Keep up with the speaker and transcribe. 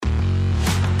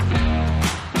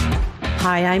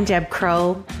Hi, I'm Deb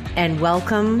Crow, and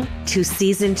welcome to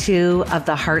Season 2 of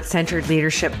the Heart-Centered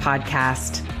Leadership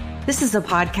Podcast. This is a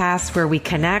podcast where we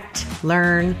connect,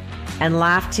 learn, and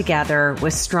laugh together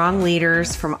with strong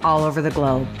leaders from all over the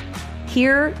globe.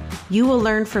 Here, you will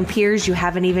learn from peers you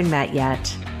haven't even met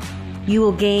yet. You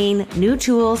will gain new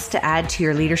tools to add to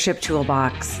your leadership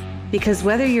toolbox. Because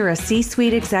whether you're a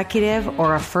C-suite executive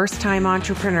or a first-time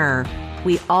entrepreneur,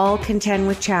 we all contend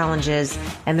with challenges,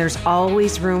 and there's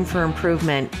always room for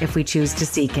improvement if we choose to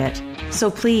seek it. So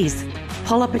please,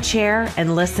 pull up a chair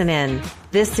and listen in.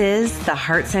 This is the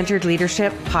Heart-Centered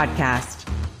Leadership Podcast.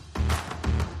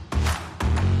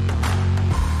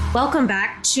 Welcome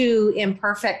back to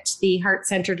Imperfect, the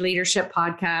Heart-Centered Leadership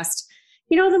Podcast.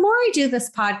 You know, the more I do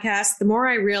this podcast, the more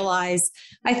I realize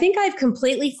I think I've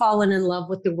completely fallen in love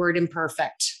with the word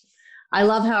imperfect. I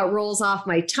love how it rolls off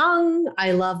my tongue.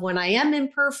 I love when I am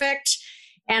imperfect.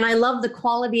 And I love the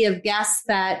quality of guests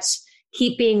that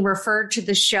keep being referred to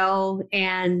the show.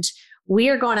 And we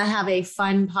are going to have a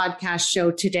fun podcast show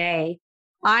today.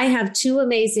 I have two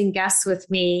amazing guests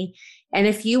with me. And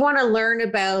if you want to learn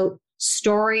about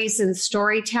stories and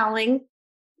storytelling,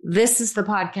 this is the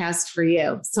podcast for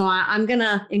you. So I'm going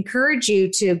to encourage you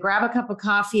to grab a cup of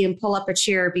coffee and pull up a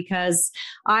chair because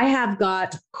I have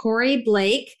got Corey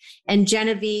Blake and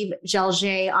Genevieve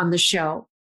Georget on the show.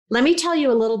 Let me tell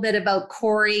you a little bit about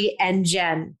Corey and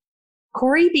Jen.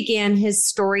 Corey began his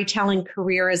storytelling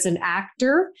career as an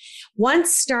actor,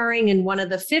 once starring in one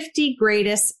of the 50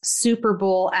 greatest Super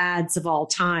Bowl ads of all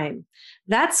time.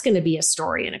 That's going to be a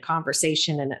story and a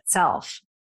conversation in itself.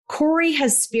 Corey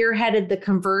has spearheaded the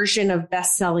conversion of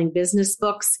best-selling business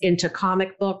books into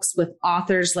comic books with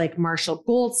authors like Marshall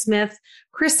Goldsmith,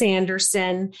 Chris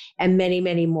Anderson, and many,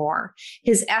 many more.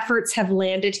 His efforts have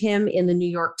landed him in the New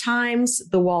York Times,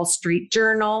 the Wall Street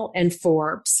Journal, and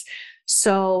Forbes.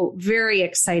 So very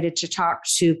excited to talk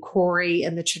to Corey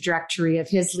and the trajectory of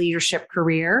his leadership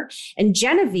career. And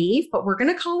Genevieve, but we're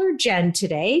going to call her Jen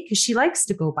today because she likes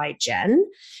to go by Jen.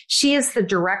 She is the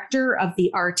director of the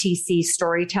RTC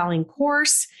storytelling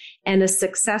course and a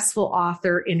successful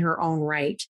author in her own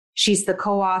right. She's the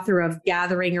co-author of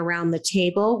Gathering Around the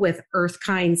Table with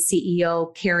Earthkind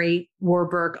CEO Carrie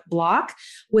Warburg Block,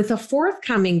 with a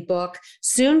forthcoming book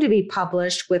soon to be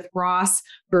published with Ross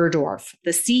Burdorf,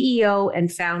 the CEO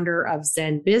and founder of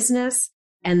Zen Business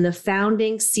and the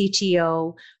founding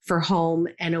CTO for Home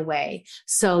and Away.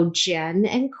 So Jen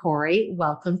and Corey,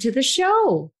 welcome to the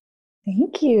show.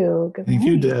 Thank you. Good morning.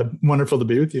 Thank you, Deb. Wonderful to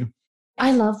be with you.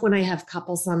 I love when I have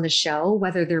couples on the show,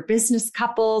 whether they're business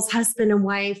couples, husband and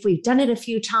wife. We've done it a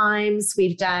few times.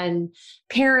 We've done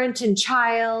parent and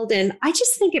child. And I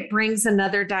just think it brings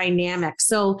another dynamic.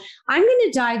 So I'm going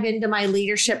to dive into my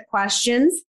leadership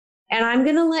questions and I'm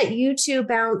going to let you two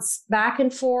bounce back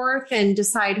and forth and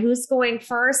decide who's going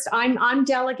first. I'm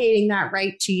delegating that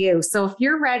right to you. So if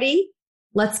you're ready,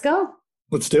 let's go.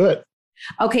 Let's do it.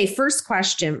 Okay, first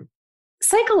question.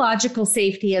 Psychological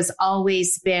safety has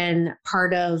always been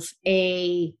part of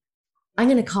I'm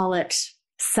going to call it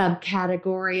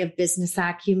subcategory of business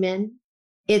acumen.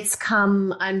 It's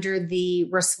come under the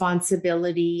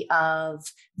responsibility of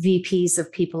VPs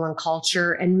of people and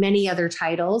culture and many other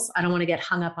titles. I don't want to get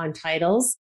hung up on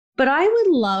titles, but I would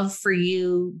love for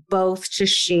you both to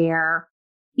share.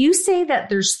 You say that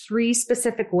there's 3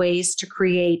 specific ways to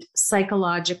create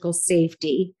psychological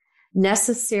safety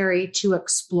necessary to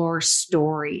explore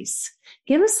stories.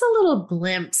 Give us a little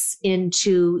glimpse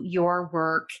into your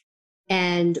work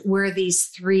and where these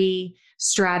 3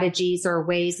 strategies or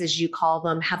ways, as you call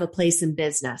them, have a place in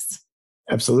business.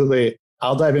 Absolutely.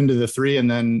 I'll dive into the 3 and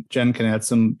then Jen can add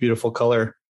some beautiful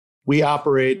color. We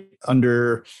operate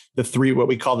under the 3, what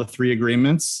we call the 3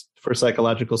 agreements for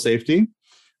psychological safety.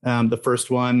 The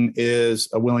first one is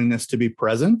a willingness to be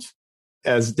present.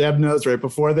 As Deb knows, right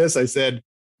before this, I said,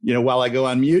 while I go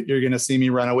on mute, you're going to see me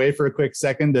run away for a quick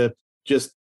second to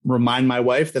just remind my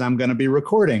wife that I'm going to be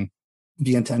recording.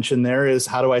 The intention there is,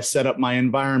 how do I set up my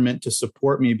environment to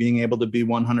support me being able to be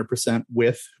 100%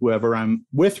 with whoever I'm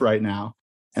with right now?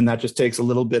 And that just takes a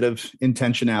little bit of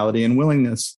intentionality and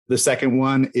willingness. The second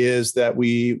one is that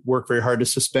we work very hard to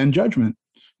suspend judgment,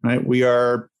 right? We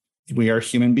are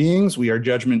human beings. We are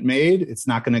judgment made. It's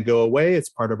not going to go away. It's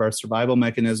part of our survival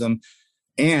mechanism.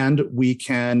 And we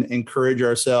can encourage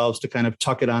ourselves to kind of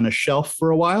tuck it on a shelf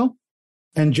for a while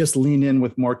and just lean in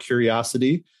with more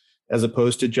curiosity as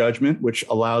opposed to judgment, which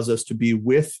allows us to be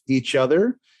with each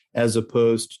other as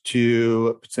opposed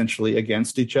to potentially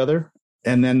against each other.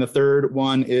 And then the third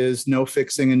one is no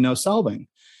fixing and no solving.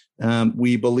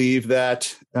 We believe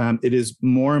that it is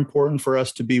more important for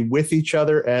us to be with each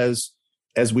other as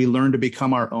we learn to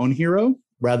become our own hero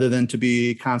rather than to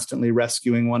be constantly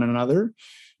rescuing one another,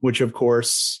 which of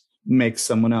course makes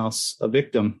someone else a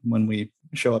victim when we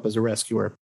show up as a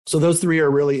rescuer. So those three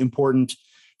are really important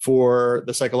for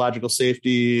the psychological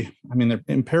safety. I mean, they're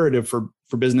imperative for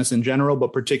business in general,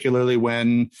 but particularly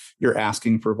when you're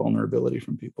asking for vulnerability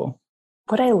from people.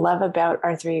 What I love about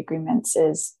our three agreements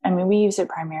is, we use it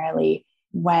primarily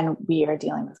when we are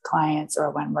dealing with clients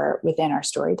or when we're within our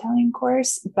storytelling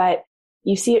course, but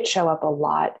you see it show up a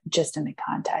lot just in the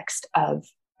context of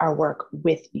our work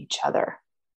with each other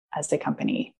as a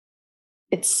company.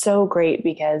 It's so great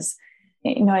because,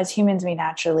 as humans, we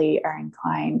naturally are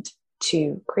inclined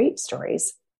to create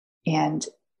stories. And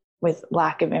with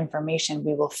lack of information,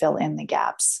 we will fill in the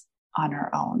gaps on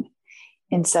our own.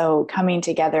 And so coming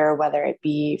together, whether it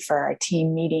be for our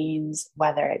team meetings,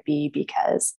 whether it be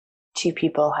because two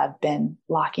people have been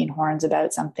locking horns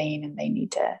about something and they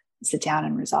need to sit down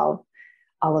and resolve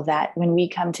all of that. When we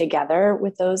come together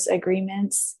with those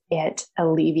agreements, it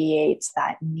alleviates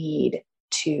that need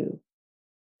to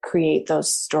create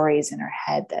those stories in our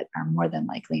head that are more than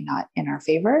likely not in our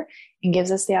favor, and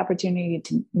gives us the opportunity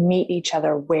to meet each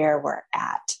other where we're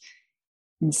at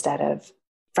instead of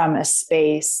from a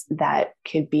space that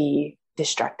could be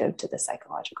destructive to the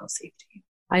psychological safety.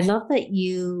 I love that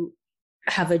you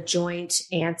have a joint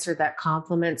answer that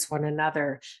complements one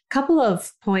another. A couple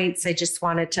of points I just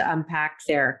wanted to unpack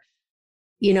there.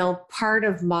 Part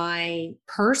of my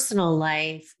personal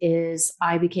life is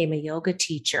I became a yoga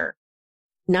teacher,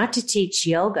 not to teach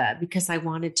yoga, because I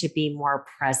wanted to be more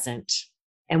present.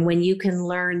 And when you can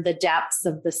learn the depths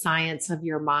of the science of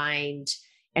your mind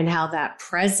and how that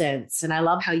presence, and I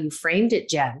love how you framed it,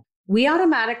 Jen, we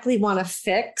automatically want to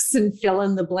fix and fill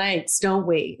in the blanks, don't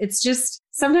we? It's just,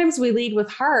 sometimes we lead with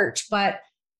heart, but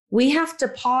we have to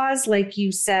pause, like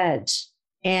you said,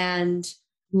 and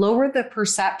lower the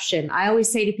perception. I always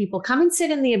say to people, come and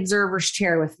sit in the observer's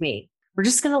chair with me. We're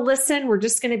just going to listen. We're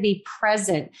just going to be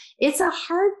present. It's a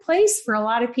hard place for a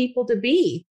lot of people to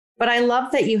be, but I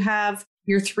love that you have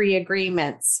your three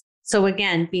agreements. So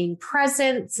again, being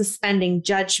present, suspending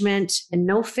judgment, and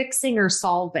no fixing or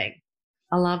solving.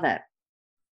 I love it.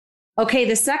 Okay,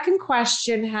 the second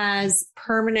question has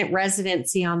permanent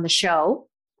residency on the show.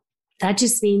 That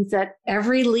just means that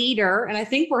every leader, and I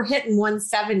think we're hitting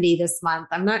 170 this month.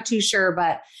 I'm not too sure,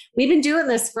 but we've been doing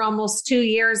this for almost 2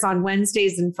 years on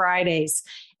Wednesdays and Fridays.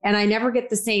 And I never get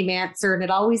the same answer, and it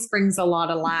always brings a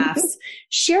lot of laughs.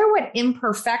 Share what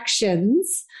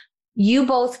imperfections you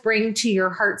both bring to your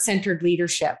heart-centered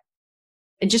leadership.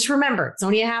 And just remember, it's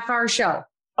only a half-hour show.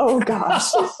 Oh,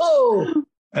 gosh.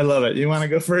 I love it. You want to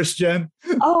go first, Jen?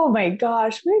 Oh, my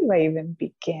gosh. Where do I even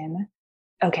begin?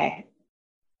 Okay.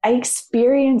 I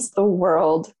experience the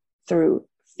world through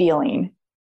feeling,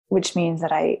 which means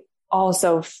that I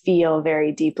also feel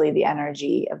very deeply the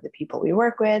energy of the people we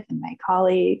work with and my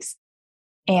colleagues.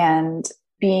 And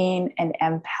being an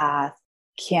empath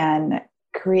can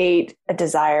create a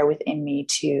desire within me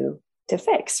to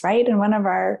fix, right? And one of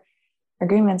our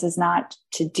agreements is not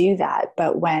to do that.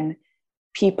 But when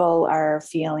people are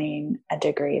feeling a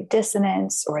degree of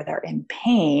dissonance or they're in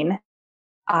pain,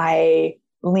 I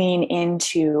lean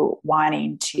into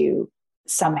wanting to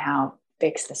somehow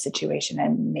fix the situation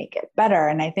and make it better.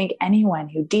 And I think anyone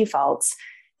who defaults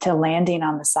to landing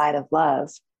on the side of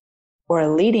love or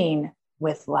leading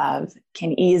with love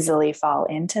can easily fall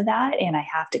into that. And I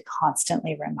have to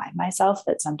constantly remind myself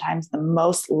that sometimes the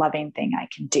most loving thing I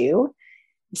can do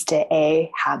is to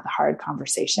have the hard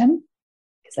conversation,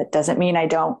 because that doesn't mean I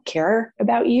don't care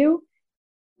about you.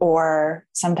 Or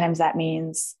sometimes that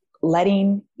means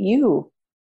letting you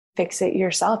fix it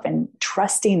yourself and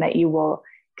trusting that you will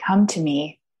come to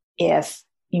me if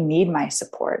you need my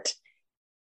support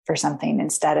for something,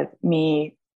 instead of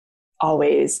me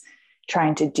always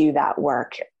trying to do that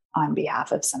work on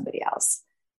behalf of somebody else.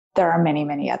 There are many,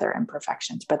 many other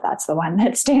imperfections, but that's the one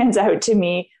that stands out to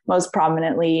me most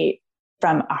prominently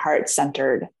from a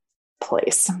heart-centered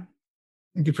place.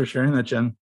 Thank you for sharing that,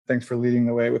 Jen. Thanks for leading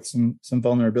the way with some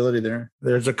vulnerability there.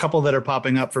 There's a couple that are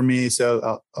popping up for me,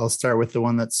 so I'll start with the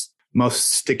one that's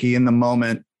most sticky in the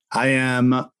moment. I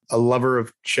am a lover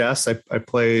of chess. I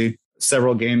play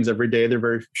several games every day. They're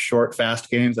very short, fast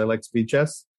games. I like speed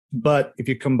chess. But if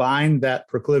you combine that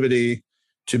proclivity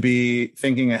to be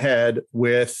thinking ahead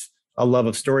with a love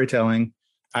of storytelling,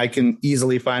 I can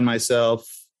easily find myself,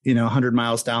 100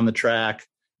 miles down the track,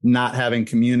 not having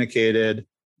communicated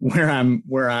where I'm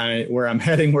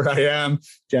heading, where I am.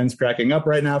 Jen's cracking up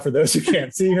right now for those who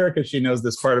can't see her, because she knows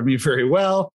this part of me very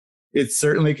well. it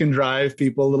certainly can drive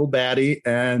people a little batty.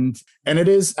 And it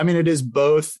is, I mean, it is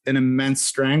both an immense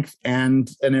strength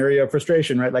and an area of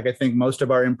frustration, right? Like I think most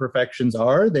of our imperfections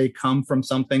they come from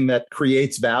something that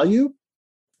creates value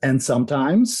and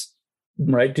sometimes,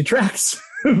 right, detracts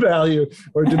value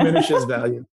or diminishes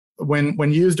value.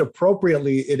 When used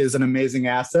appropriately, it is an amazing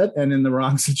asset. And in the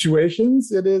wrong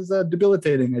situations, it is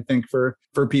debilitating, I think, for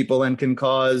people and can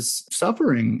cause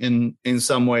suffering in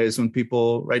some ways when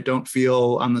people, right, don't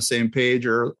feel on the same page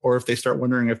or if they start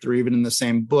wondering if they're even in the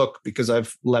same book because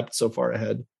I've leapt so far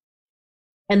ahead.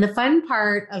 And the fun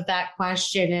part of that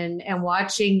question and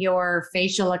watching your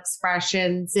facial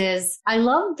expressions is I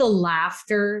love the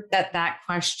laughter that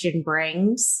question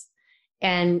brings.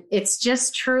 And it's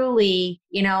just truly,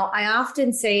 I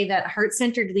often say that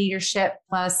heart-centered leadership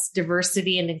plus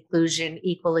diversity and inclusion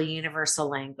equal a universal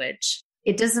language.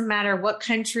 It doesn't matter what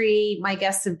country my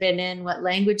guests have been in, what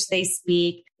language they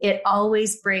speak, it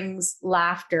always brings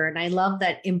laughter. And I love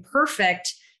that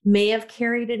imperfect may have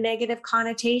carried a negative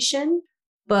connotation,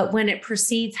 but when it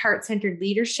precedes heart-centered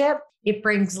leadership, it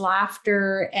brings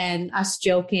laughter and us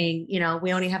joking.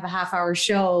 We only have a half-hour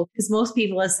show because most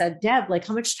people have said, Deb, like,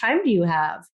 how much time do you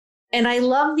have? And I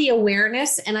love the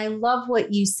awareness. And I love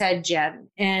what you said, Jen.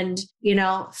 And,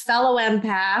 fellow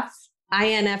empath,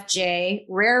 INFJ,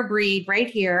 rare breed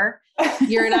right here.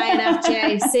 You're an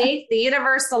INFJ. See, the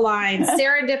universe aligns,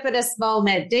 serendipitous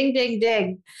moment, ding, ding,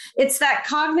 ding. It's that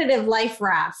cognitive life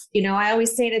raft. I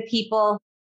always say to people,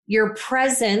 your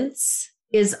presence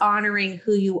is honoring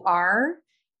who you are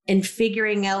and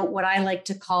figuring out what I like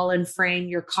to call and frame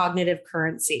your cognitive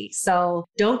currency. So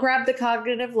don't grab the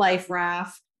cognitive life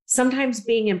raft. Sometimes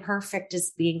being imperfect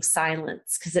is being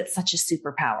silenced because it's such a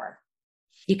superpower.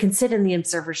 You can sit in the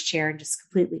observer's chair and just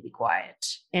completely be quiet.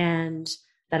 And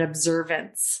that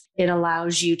observance, it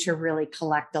allows you to really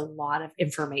collect a lot of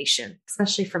information,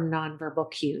 especially from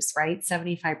nonverbal cues, right?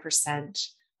 75%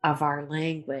 of our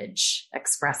language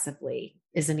expressively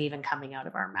isn't even coming out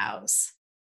of our mouths.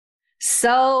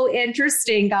 So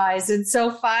interesting, guys, and so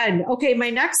fun. Okay, my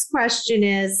next question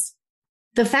is,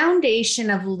 the foundation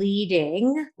of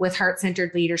leading with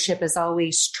heart-centered leadership is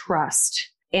always trust.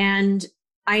 And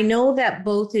I know that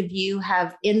both of you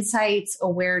have insights,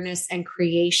 awareness, and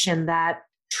creation that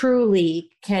truly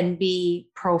can be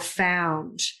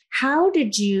profound. How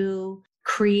did you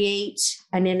create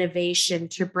an innovation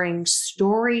to bring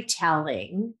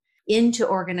storytelling into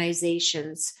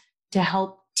organizations to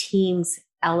help teams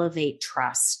elevate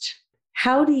trust?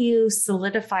 How do you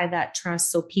solidify that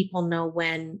trust so people know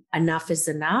when enough is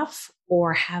enough,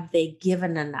 or have they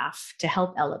given enough to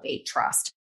help elevate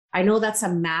trust? I know that's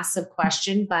a massive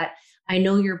question, but I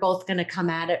know you're both going to come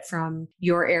at it from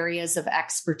your areas of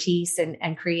expertise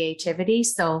and creativity.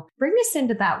 So bring us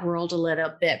into that world a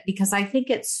little bit, because I think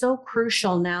it's so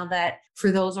crucial now that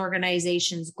for those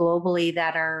organizations globally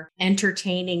that are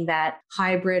entertaining that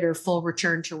hybrid or full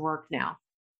return to work now.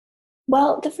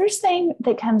 Well, the first thing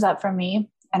that comes up for me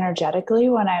energetically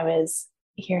when I was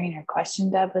hearing your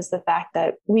question, Deb, was the fact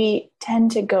that we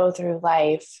tend to go through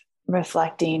life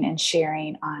reflecting and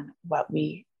sharing on what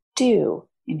we do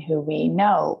and who we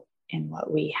know and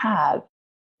what we have.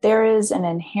 There is an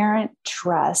inherent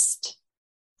trust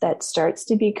that starts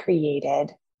to be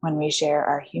created when we share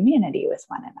our humanity with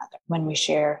one another, when we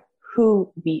share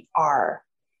who we are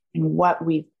and what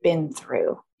we've been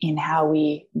through and how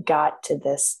we got to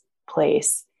this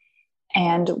place.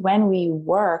 And when we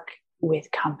work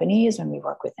with companies, when we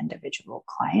work with individual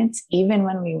clients, even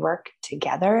when we work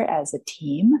together as a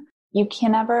team, you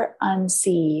can never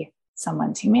unsee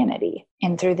someone's humanity.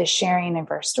 And through the sharing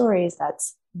of our stories,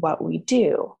 that's what we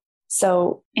do.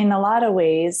 So in a lot of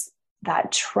ways,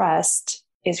 that trust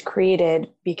is created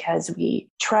because we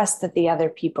trust that the other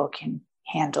people can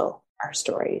handle our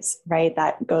stories, right?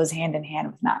 That goes hand in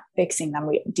hand with not fixing them.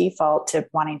 We default to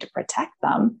wanting to protect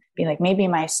them, be like, maybe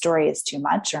my story is too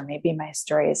much, or maybe my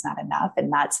story is not enough.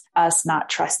 And that's us not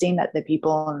trusting that the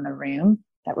people in the room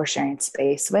that we're sharing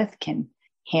space with can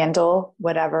handle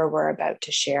whatever we're about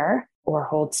to share or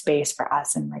hold space for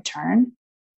us in return.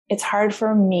 It's hard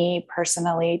for me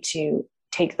personally to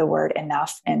take the word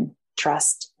enough and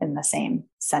trust in the same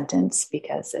sentence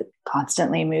because it's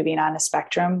constantly moving on a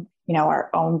spectrum. You know, our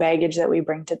own baggage that we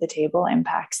bring to the table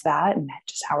impacts that and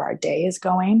just how our day is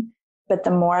going. But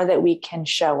the more that we can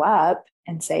show up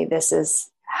and say, this is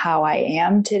how I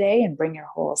am today, and bring your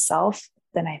whole self,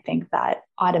 then I think that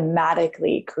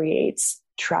automatically creates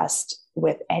trust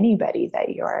with anybody that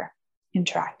you're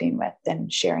interacting with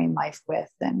and sharing life with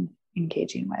and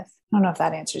engaging with. I don't know if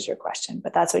that answers your question,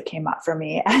 but that's what came up for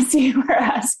me as you were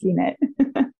asking it.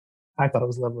 I thought it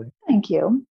was lovely. Thank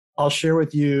you. I'll share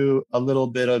with you a little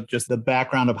bit of just the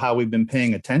background of how we've been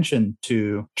paying attention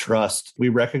to trust. We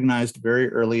recognized very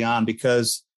early on,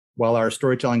 because while our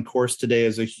storytelling course today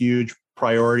is a huge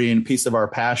priority and piece of our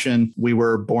passion, we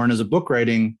were born as a book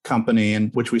writing company,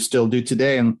 and which we still do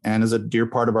today, and is a dear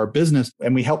part of our business.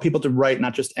 And we help people to write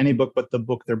not just any book, but the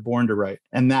book they're born to write.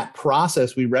 And that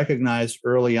process we recognized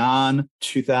early on,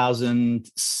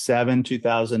 2007,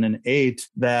 2008,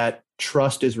 that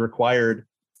trust is required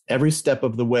every step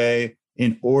of the way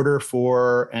in order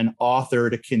for an author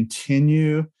to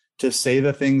continue to say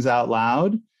the things out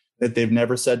loud that they've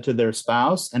never said to their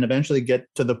spouse, and eventually get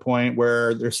to the point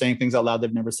where they're saying things out loud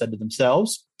they've never said to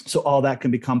themselves. So all that can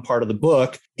become part of the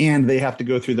book, and they have to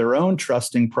go through their own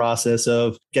trusting process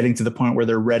of getting to the point where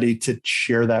they're ready to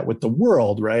share that with the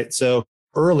world, right? So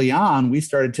early on, we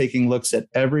started taking looks at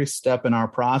every step in our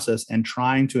process and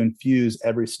trying to infuse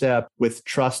every step with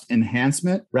trust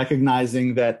enhancement,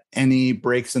 recognizing that any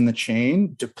breaks in the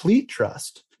chain deplete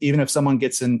trust. Even if someone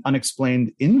gets an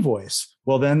unexplained invoice,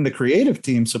 well, then the creative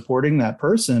team supporting that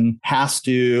person has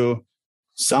to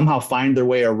somehow find their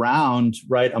way around,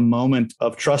 right, a moment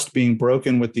of trust being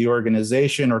broken with the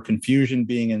organization or confusion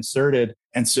being inserted.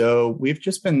 And so we've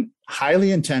just been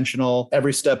highly intentional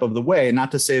every step of the way.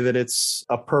 Not to say that it's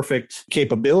a perfect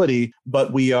capability,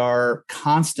 but we are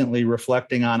constantly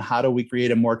reflecting on how do we create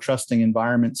a more trusting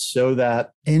environment so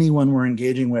that anyone we're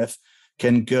engaging with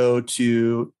can go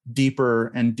to deeper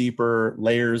and deeper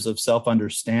layers of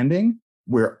self-understanding.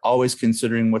 We're always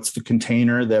considering what's the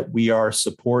container that we are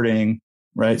supporting,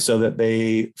 right? So that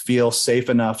they feel safe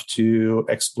enough to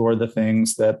explore the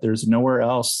things that there's nowhere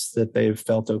else that they've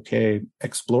felt okay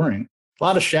exploring. A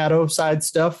lot of shadow side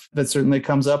stuff that certainly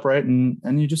comes up, right?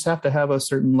 And you just have to have a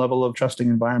certain level of trusting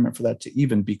environment for that to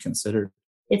even be considered.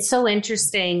 It's so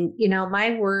interesting. You know,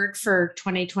 my word for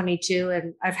 2022,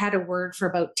 and I've had a word for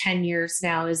about 10 years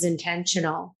now, is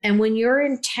intentional. And when you're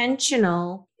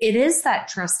intentional, it is that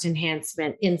trust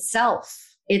enhancement in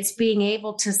self. It's being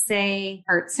able to say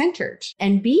heart-centered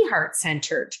and be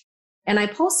heart-centered. And I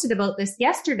posted about this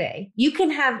yesterday. You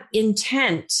can have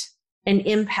intent and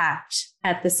impact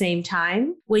at the same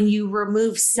time when you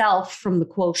remove self from the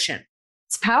quotient.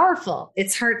 It's powerful.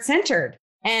 It's heart-centered.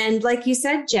 And like you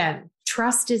said, Jen,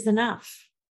 trust is enough.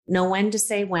 Know when to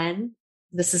say when.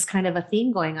 This is kind of a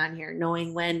theme going on here,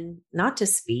 knowing when not to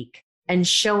speak and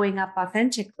showing up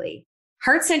authentically.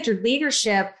 Heart-centered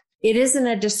leadership, it isn't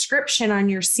a description on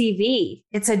your CV.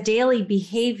 It's a daily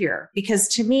behavior, because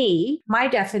to me, my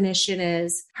definition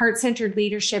is heart-centered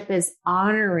leadership is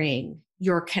honoring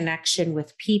your connection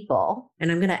with people.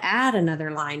 And I'm going to add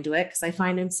another line to it because I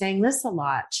find I'm saying this a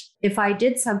lot. If I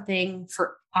did something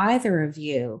for either of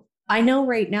you, I know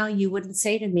right now you wouldn't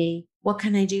say to me, what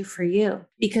can I do for you?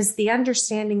 Because the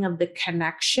understanding of the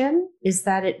connection is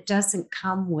that it doesn't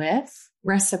come with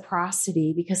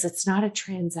reciprocity, because it's not a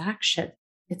transaction.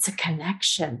 It's a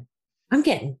connection. I'm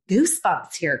getting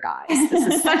goosebumps here, guys.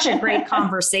 This is such a great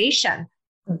conversation.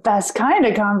 Best kind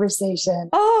of conversation.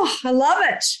 Oh, I love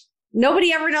it.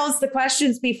 Nobody ever knows the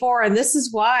questions before. And this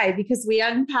is why, because we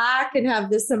unpack and have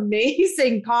this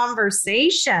amazing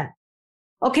conversation.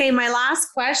 Okay, my last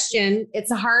question,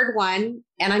 it's a hard one,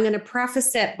 and I'm going to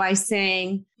preface it by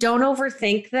saying, don't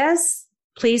overthink this.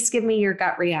 Please give me your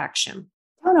gut reaction.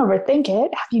 Don't overthink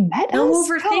it. Have you met us? No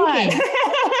overthinking.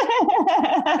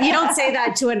 You don't say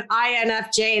that to an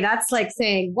INFJ. That's like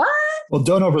saying, what? Well,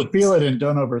 don't overfeel it and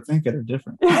don't overthink it are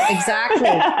different. Exactly.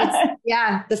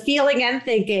 The feeling and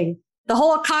thinking. The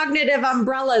whole cognitive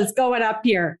umbrella is going up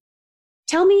here.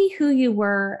 Tell me who you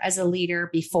were as a leader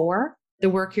before the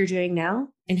work you're doing now,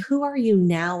 and who are you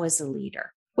now as a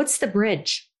leader? What's the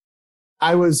bridge?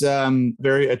 I was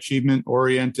very achievement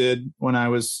oriented when I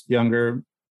was younger,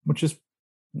 which is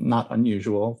not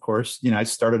unusual, of course. You know, I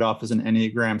started off as an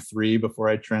Enneagram 3 before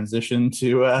I transitioned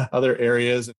to other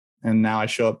areas. And now I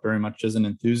show up very much as an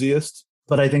enthusiast.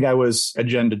 But I think I was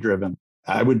agenda driven.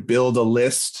 I would build a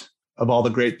list of all the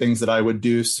great things that I would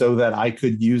do so that I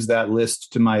could use that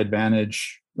list to my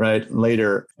advantage, right,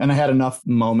 later. And I had enough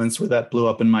moments where that blew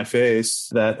up in my face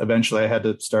that eventually I had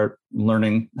to start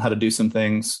learning how to do some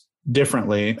things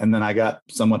differently. And then I got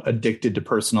somewhat addicted to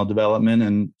personal development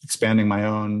and expanding my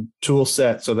own tool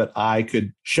set so that I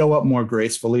could show up more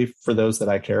gracefully for those that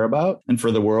I care about and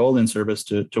for the world in service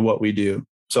to what we do.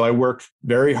 So I work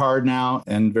very hard now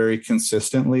and very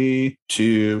consistently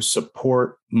to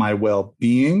support my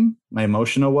well-being, my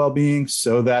emotional well-being,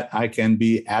 so that I can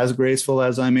be as graceful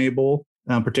as I'm able,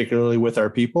 particularly with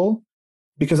our people,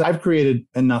 because I've created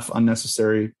enough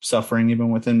unnecessary suffering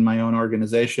even within my own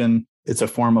organization. It's a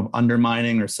form of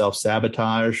undermining or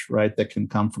self-sabotage, right? That can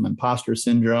come from imposter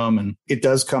syndrome. And it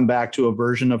does come back to a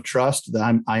version of trust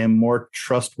that I am more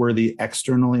trustworthy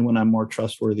externally when I'm more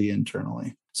trustworthy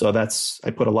internally. So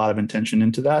I put a lot of intention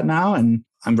into that now. And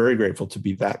I'm very grateful to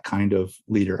be that kind of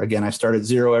leader. Again, I start at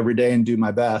zero every day and do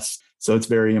my best. So it's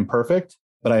very imperfect,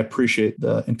 but I appreciate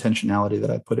the intentionality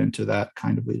that I put into that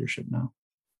kind of leadership now.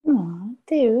 Oh,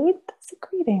 dude, that's a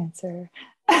great answer.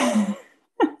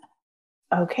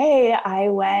 Okay, I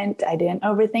didn't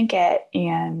overthink it.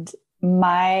 And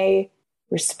my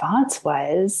response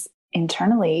was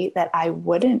internally that I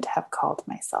wouldn't have called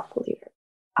myself a leader.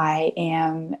 I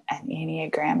am an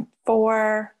Enneagram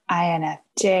 4,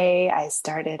 INFJ. I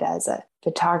started as a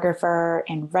photographer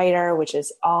and writer, which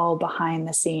is all behind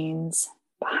the scenes,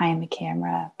 behind the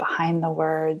camera, behind the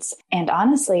words. And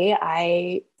honestly,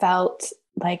 I felt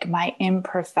like my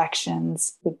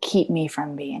imperfections would keep me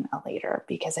from being a leader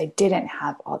because I didn't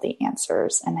have all the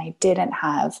answers and I didn't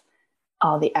have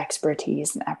all the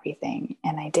expertise and everything.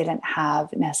 And I didn't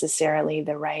have necessarily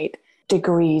the right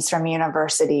degrees from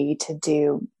university to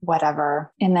do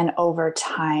whatever. And then over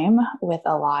time, with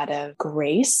a lot of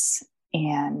grace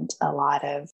and a lot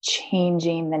of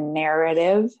changing the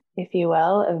narrative, if you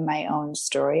will, of my own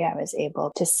story, I was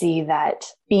able to see that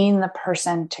being the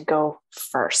person to go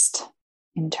first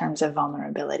in terms of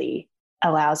vulnerability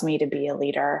allows me to be a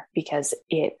leader because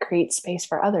it creates space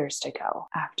for others to go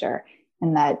after.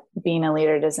 And that being a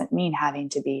leader doesn't mean having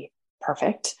to be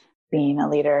perfect. Being a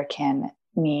leader can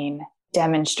mean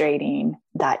demonstrating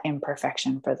that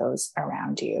imperfection for those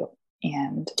around you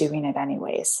and doing it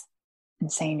anyways and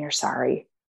saying you're sorry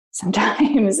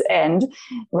sometimes and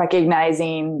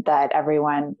recognizing that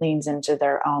everyone leans into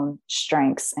their own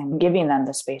strengths and giving them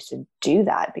the space to do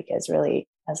that, because really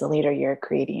as a leader, you're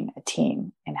creating a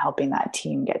team and helping that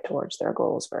team get towards their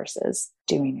goals versus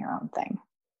doing your own thing.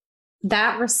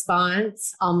 That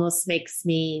response almost makes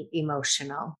me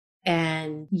emotional.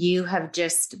 And you have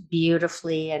just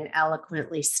beautifully and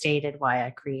eloquently stated why I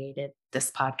created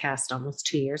this podcast almost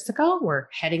 2 years ago. We're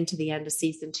heading to the end of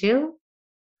season 2.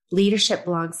 Leadership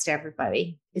belongs to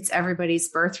everybody. It's everybody's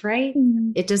birthright.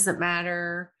 Mm-hmm. It doesn't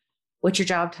matter what your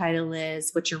job title is,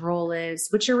 what your role is,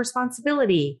 what your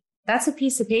responsibility. That's a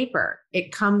piece of paper.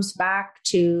 It comes back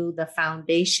to the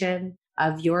foundation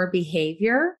of your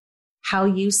behavior, how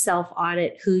you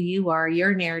self-audit who you are,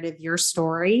 your narrative, your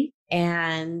story.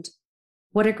 And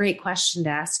what a great question to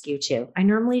ask you too. I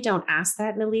normally don't ask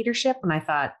that in a leadership. And I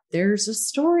thought there's a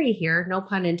story here, no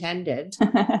pun intended.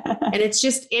 And it's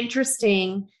just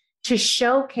interesting to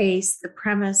showcase the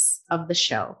premise of the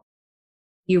show.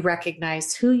 You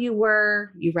recognized who you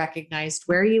were, you recognized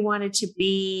where you wanted to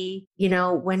be. You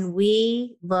know, when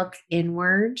we look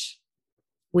inward,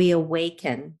 we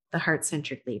awaken the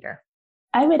heart-centered leader.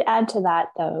 I would add to that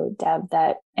though, Deb,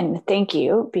 and thank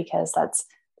you, because that's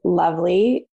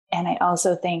lovely. And I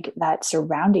also think that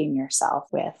surrounding yourself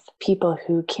with people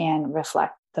who can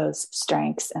reflect those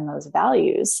strengths and those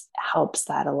values helps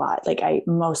that a lot. Like I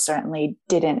most certainly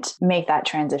didn't make that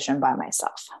transition by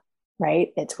myself,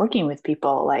 right? It's working with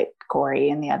people like Corey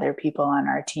and the other people on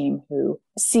our team who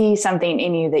see something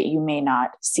in you that you may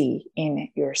not see in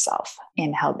yourself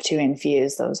and help to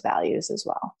infuse those values as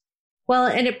well. Well,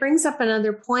 and it brings up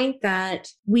another point that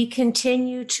we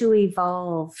continue to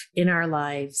evolve in our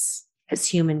lives as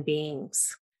human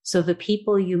beings. So the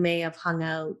people you may have hung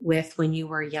out with when you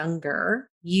were younger,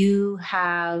 you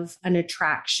have an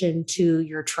attraction to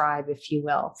your tribe, if you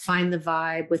will. Find the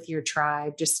vibe with your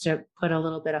tribe, just to put a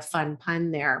little bit of fun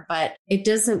pun there. But it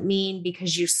doesn't mean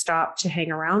because you stop to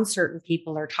hang around certain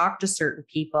people or talk to certain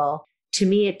people. To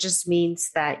me, it just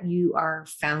means that you are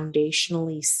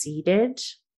foundationally seated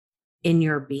in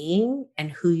your being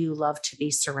and who you love to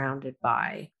be surrounded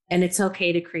by. And it's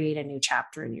okay to create a new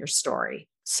chapter in your story.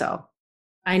 So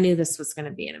I knew this was going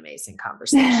to be an amazing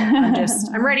conversation.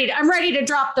 I'm ready to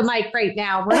drop the mic right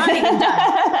now. We're not even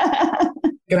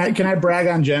done. Can I brag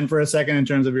on Jen for a second in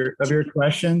terms of your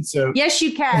question? So yes,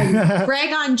 you can.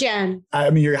 Brag on Jen.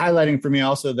 I mean, you're highlighting for me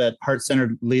also that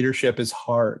heart-centered leadership is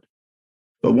hard.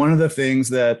 But one of the things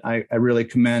that I really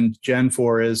commend Jen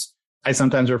for is I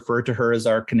sometimes refer to her as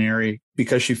our canary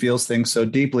because she feels things so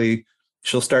deeply.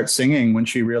 She'll start singing when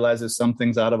she realizes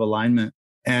something's out of alignment.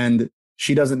 And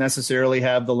she doesn't necessarily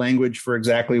have the language for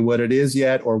exactly what it is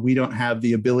yet, or we don't have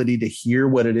the ability to hear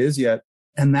what it is yet.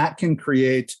 And that can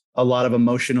create a lot of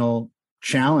emotional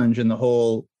challenge in the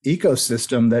whole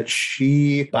ecosystem that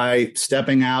she, by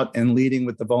stepping out and leading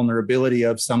with the vulnerability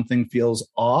of something feels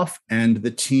off and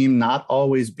the team not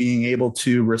always being able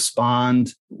to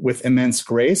respond with immense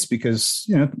grace because,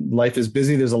 life is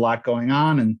busy. There's a lot going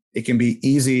on and it can be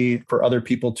easy for other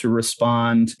people to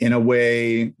respond in a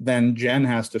way. Then Jen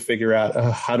has to figure out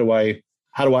how do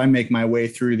I make my way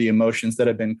through the emotions that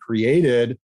have been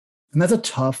created? And that's a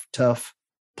tough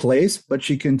place, but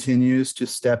she continues to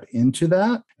step into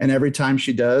that. And every time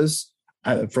she does,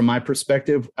 from my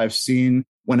perspective, I've seen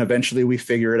when eventually we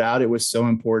figure it out, it was so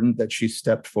important that she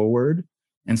stepped forward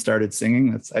and started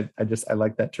singing. I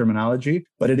like that terminology,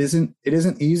 but it isn't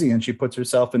easy. And she puts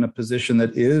herself in a position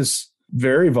that is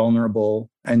very vulnerable.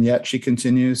 And yet she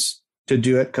continues to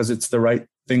do it because it's the right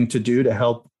thing to do to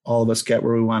help all of us get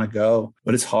where we want to go.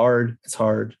 But it's hard.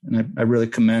 And I really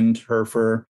commend her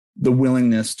for the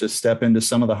willingness to step into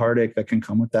some of the heartache that can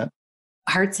come with that.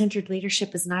 Heart-centered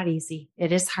leadership is not easy.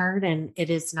 It is hard and it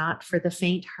is not for the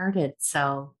faint-hearted.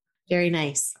 So very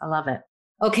nice. I love it.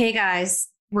 Okay, guys,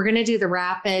 we're going to do the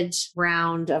rapid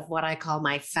round of what I call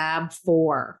my Fab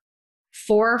Four.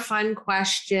 4 fun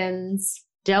questions.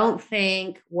 Don't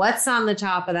think what's on the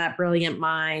top of that brilliant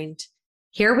mind.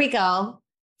 Here we go.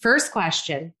 First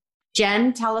question.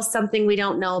 Jen, tell us something we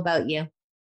don't know about you.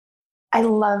 I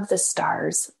love the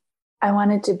stars. I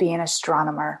wanted to be an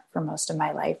astronomer for most of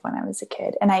my life when I was a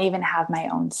kid. And I even have my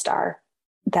own star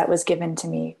that was given to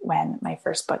me when my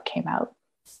first book came out.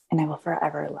 And I will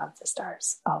forever love the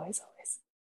stars. Always, always.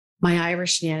 My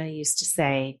Irish Nana used to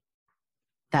say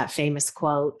that famous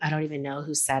quote. I don't even know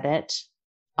who said it.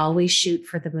 Always shoot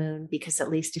for the moon because at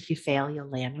least if you fail,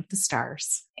 you'll land with the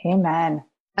stars. Amen.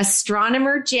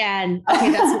 Astronomer Jen.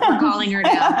 Okay, that's what we're calling her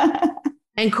now.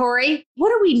 And Corey, what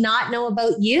do we not know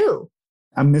about you?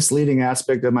 A misleading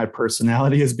aspect of my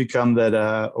personality has become that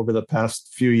over the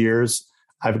past few years,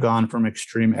 I've gone from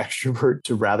extreme extrovert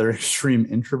to rather extreme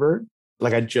introvert.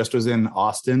 Like I just was in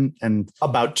Austin and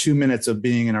about 2 minutes of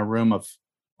being in a room of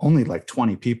only like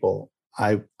 20 people,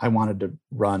 I wanted to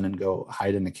run and go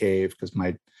hide in a cave because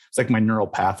it's like my neural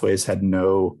pathways had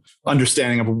no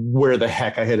understanding of where the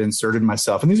heck I had inserted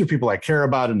myself. And these are people I care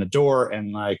about and adore.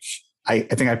 And like, I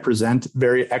think I present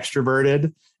very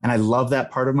extroverted and I love that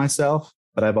part of myself.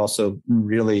 But I've also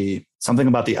really something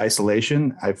about the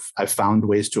isolation. I've found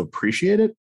ways to appreciate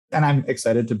it. And I'm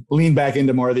excited to lean back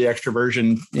into more of the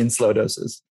extroversion in slow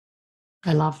doses.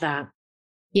 I love that.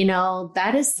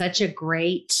 That is such a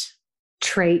great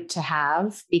trait to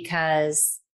have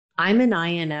because I'm an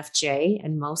INFJ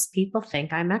and most people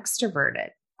think I'm extroverted.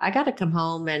 I got to come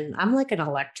home and I'm like an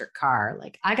electric car.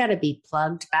 Like I got to be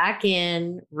plugged back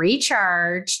in,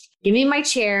 recharged. Give me my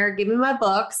chair, give me my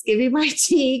books, give me my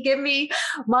tea, give me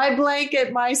my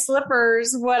blanket, my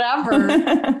slippers,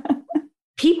 whatever.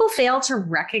 People fail to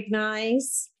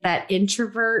recognize that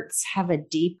introverts have a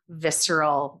deep,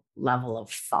 visceral level of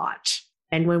thought.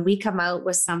 And when we come out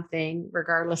with something,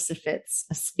 regardless if it's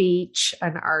a speech,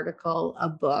 an article, a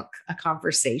book, a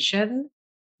conversation,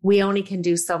 we only can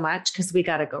do so much because we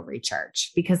got to go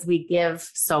recharge because we give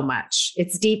so much.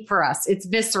 It's deep for us. It's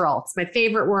visceral. It's my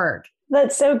favorite word.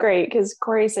 That's so great because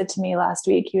Corey said to me last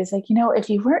week, he was like, if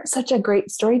you weren't such a great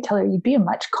storyteller, you'd be a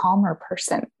much calmer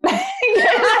person. He's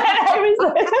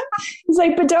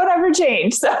like, but don't ever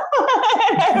change. So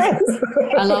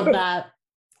I love that.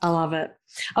 I love it.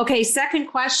 Okay. Second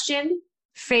question.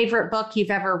 Favorite book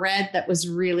you've ever read that was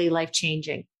really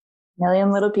life-changing?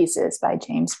 Million Little Pieces by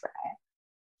James Fry.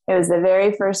 It was the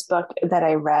very first book that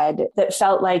I read that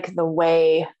felt like the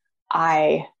way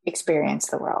I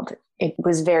experienced the world. It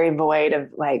was very void of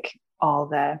like all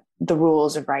the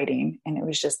rules of writing. And it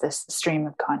was just this stream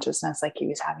of consciousness, like he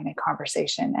was having a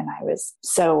conversation. And I was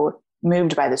so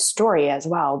moved by the story as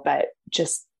well, but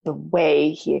just the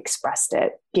way he expressed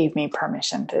it gave me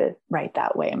permission to write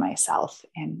that way myself.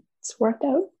 And it's worked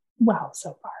out well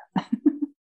so far.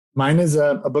 Mine is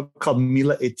a book called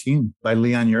Mila 18 by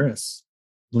Leon Uris.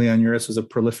 Leon Uris was a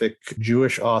prolific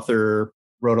Jewish author,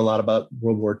 wrote a lot about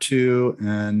World War II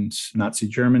and Nazi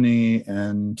Germany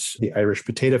and the Irish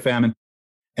potato famine.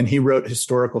 And he wrote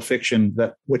historical fiction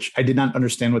which I did not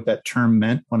understand what that term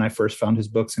meant when I first found his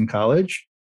books in college.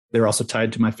 They're also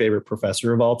tied to my favorite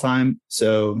professor of all time.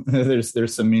 So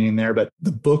there's some meaning there. But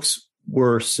the books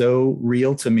were so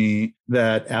real to me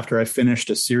that after I finished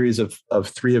a series of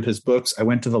 3 of his books, I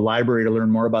went to the library to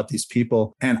learn more about these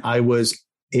people. And I was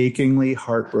achingly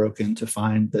heartbroken to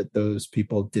find that those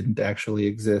people didn't actually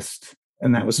exist.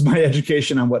 And that was my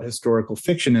education on what historical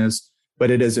fiction is.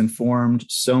 But it has informed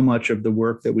so much of the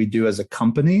work that we do as a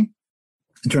company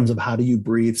in terms of how do you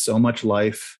breathe so much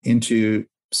life into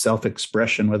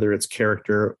self-expression, whether it's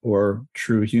character or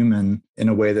true human, in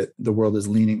a way that the world is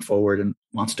leaning forward and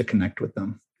wants to connect with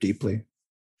them deeply.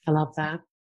 I love that.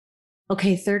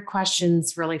 Okay, third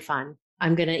question's really fun.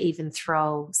 I'm going to even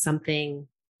throw something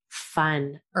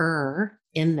fun-er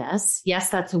in this. Yes,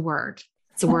 that's a word.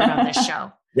 It's a word on this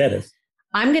show. Yeah, it is.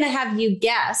 I'm going to have you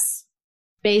guess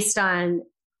based on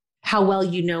how well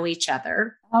you know each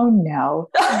other. Oh, no.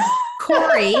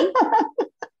 Corey,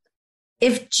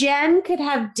 if Jen could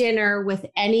have dinner with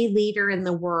any leader in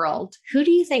the world, who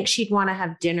do you think she'd want to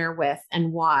have dinner with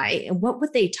and why? And what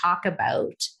would they talk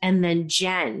about? And then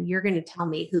Jen, you're going to tell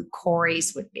me who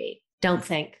Corey's would be. Don't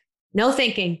think. No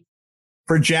thinking.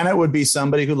 For Jen, it would be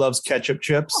somebody who loves ketchup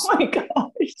chips. Oh my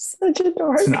gosh, such a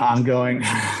dork. It's an ongoing.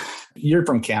 You're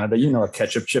from Canada. You know what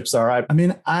ketchup chips are. I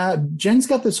mean, Jen's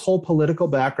got this whole political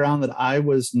background that I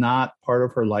was not part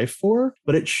of her life for,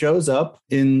 but it shows up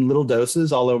in little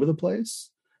doses all over the place.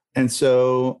 And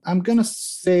so I'm going to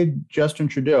say Justin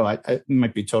Trudeau. I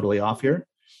might be totally off here,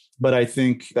 but I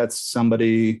think that's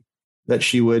somebody that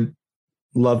she would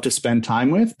love to spend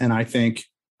time with. And I think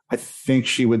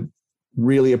she would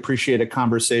really appreciate a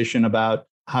conversation about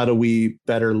how do we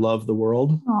better love the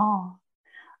world. Oh,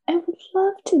 I would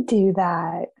love to do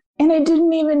that. And I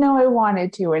didn't even know I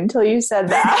wanted to until you said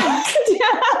that.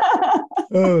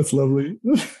 Oh, it's lovely.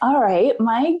 All right.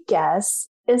 My guess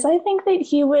is I think that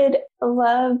he would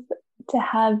love to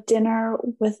have dinner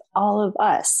with all of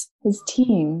us, his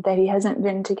team that he hasn't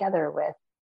been together with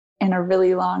in a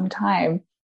really long time.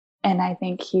 And I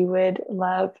think he would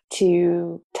love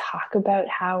to talk about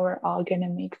how we're all going to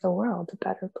make the world a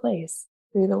better place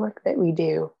through the work that we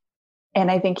do. And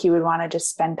I think he would want to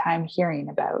just spend time hearing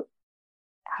about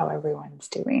how everyone's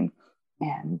doing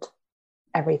and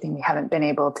everything we haven't been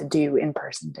able to do in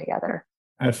person together.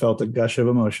 I felt a gush of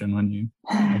emotion when you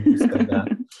said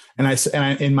that.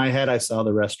 And in my head, I saw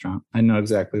the restaurant. I know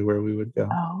exactly where we would go.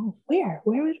 Oh, where?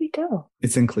 Where would we go?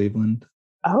 It's in Cleveland.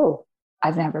 Oh,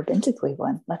 I've never been to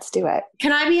Cleveland. Let's do it.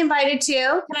 Can I be invited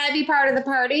too? Can I be part of the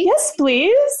party? Yes,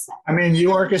 please. I mean,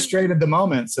 you orchestrated the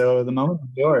moment, so the moment is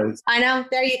yours. I know.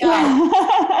 There you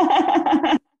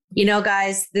go. You know,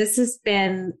 guys, this has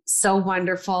been so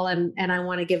wonderful. And I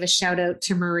want to give a shout out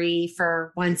to Marie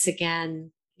for once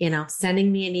again,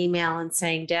 sending me an email and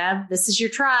saying, Deb, this is your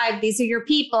tribe. These are your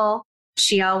people.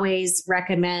 She always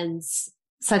recommends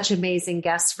such amazing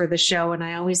guests for the show. And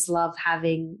I always love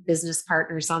having business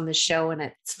partners on the show. And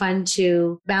it's fun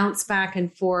to bounce back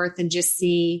and forth and just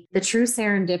see the true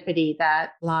serendipity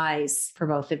that lies for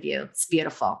both of you. It's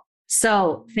beautiful.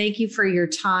 So thank you for your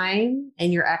time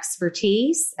and your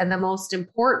expertise. And the most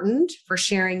important, for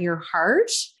sharing your heart.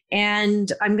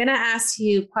 And I'm going to ask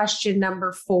you question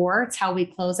number 4. It's how we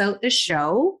close out the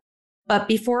show. But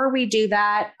before we do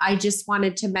that, I just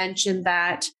wanted to mention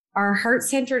that our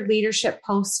heart-centered leadership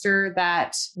poster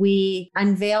that we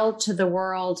unveiled to the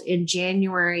world in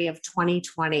January of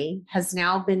 2020 has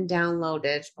now been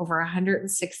downloaded over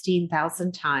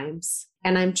 116,000 times.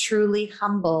 And I'm truly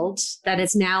humbled that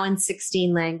it's now in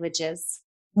 16 languages.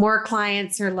 More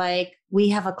clients are like, we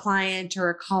have a client or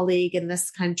a colleague in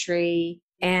this country.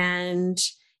 And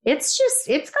it's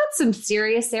got some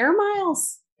serious air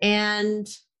miles. And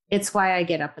it's why I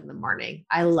get up in the morning.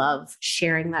 I love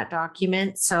sharing that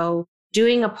document. So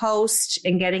doing a post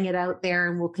and getting it out there,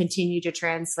 and we'll continue to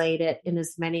translate it in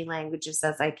as many languages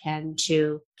as I can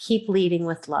to keep leading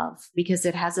with love, because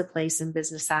it has a place in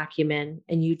business acumen,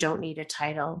 and you don't need a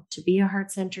title to be a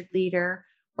heart-centered leader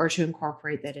or to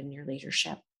incorporate that in your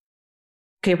leadership.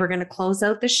 Okay, we're going to close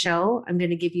out the show. I'm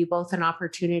going to give you both an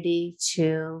opportunity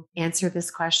to answer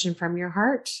this question from your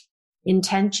heart.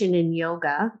 Intention in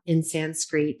yoga in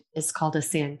Sanskrit is called a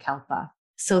sankalpa.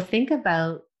 So think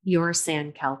about your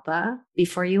sankalpa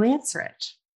before you answer it.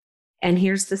 And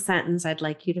here's the sentence I'd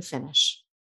like you to finish.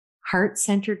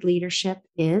 Heart-centered leadership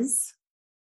is?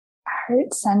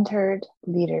 Heart-centered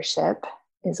leadership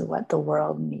is what the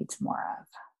world needs more of.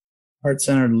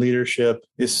 Heart-centered leadership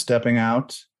is stepping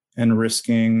out and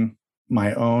risking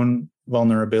my own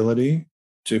vulnerability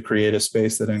to create a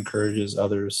space that encourages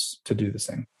others to do the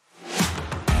same.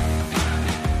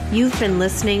 You've been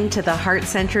listening to the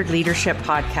Heart-Centered Leadership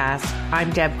Podcast. I'm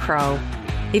Deb Crow.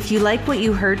 If you like what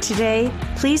you heard today,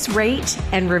 please rate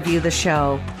and review the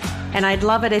show. And I'd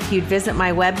love it if you'd visit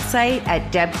my website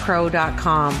at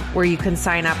debcrow.com, where you can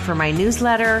sign up for my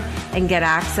newsletter and get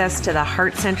access to the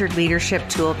Heart-Centered Leadership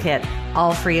Toolkit,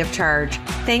 all free of charge.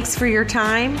 Thanks for your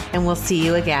time, and we'll see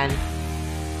you again.